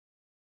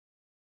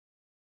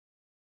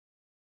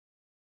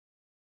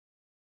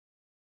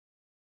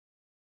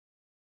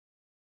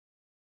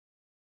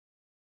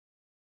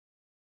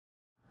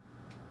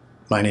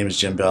My name is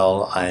Jim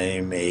Bell.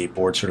 I'm a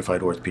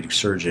board-certified orthopedic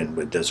surgeon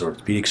with Des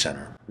Orthopedic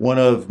Center. One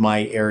of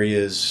my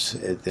areas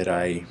that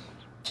I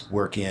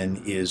work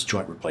in is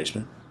joint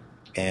replacement,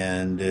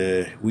 and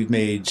we've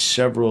made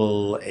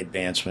several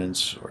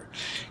advancements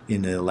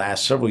in the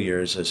last several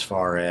years as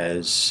far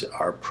as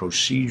our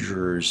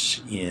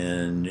procedures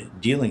in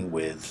dealing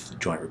with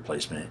joint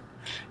replacement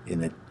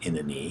in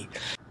the knee.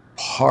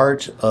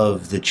 Part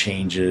of the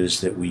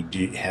changes that we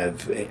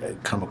have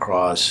come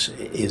across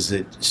is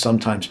that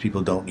sometimes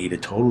people don't need a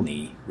total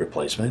knee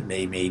replacement.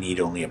 They may need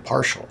only a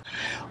partial.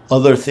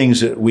 Other things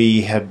that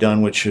we have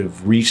done, which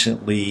have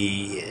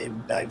recently,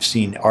 I've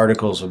seen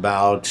articles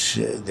about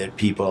that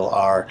people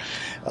are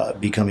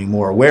becoming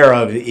more aware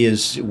of,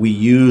 is we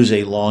use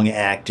a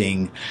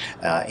long-acting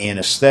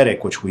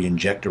anesthetic, which we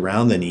inject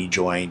around the knee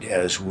joint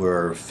as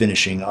we're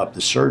finishing up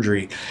the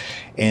surgery.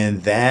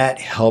 And that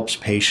helps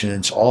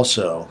patients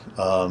also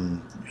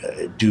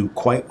do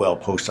quite well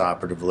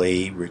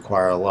post-operatively,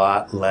 require a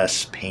lot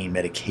less pain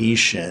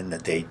medication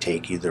that they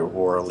take either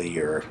orally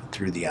or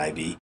through the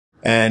IV.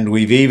 And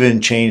we've even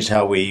changed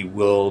how we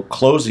will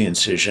close the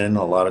incision.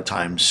 A lot of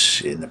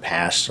times in the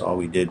past, all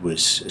we did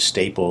was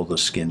staple the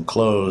skin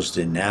closed,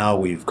 and now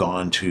we've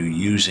gone to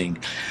using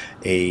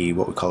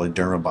what we call a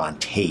Dermabond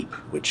tape,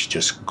 which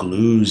just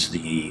glues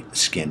the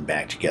skin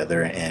back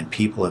together, and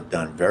people have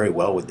done very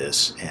well with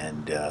this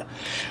and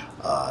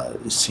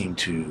seem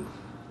to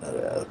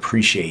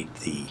appreciate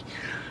the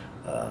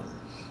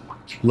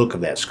look of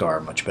that scar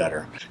much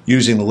better.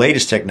 Using the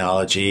latest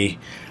technology,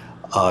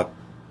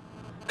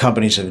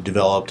 companies have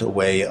developed a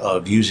way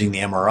of using the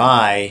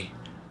MRI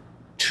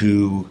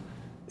to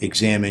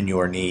examine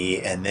your knee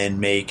and then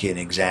make an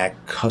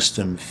exact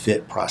custom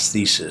fit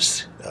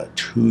prosthesis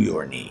to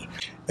your knee.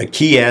 A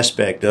key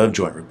aspect of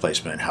joint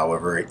replacement,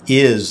 however,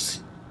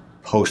 is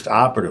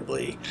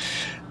post-operatively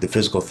the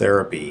physical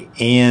therapy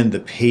and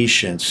the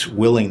patient's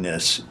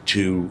willingness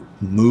to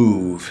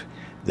move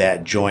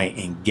that joint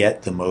and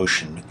get the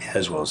motion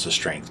as well as the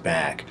strength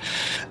back.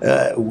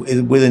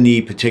 With a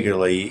knee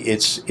particularly,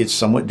 it's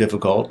somewhat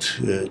difficult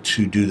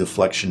to do the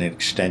flexion and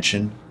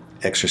extension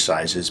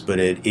exercises, but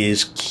it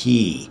is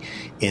key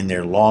in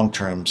their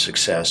long-term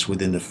success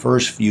within the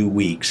first few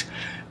weeks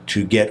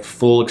to get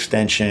full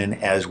extension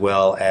as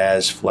well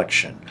as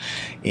flexion.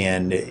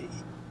 And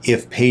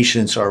if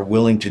patients are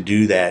willing to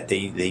do that,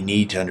 they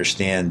need to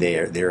understand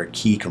they're a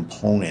key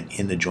component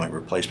in the joint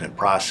replacement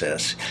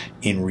process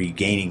in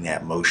regaining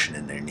that motion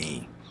in their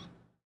knee.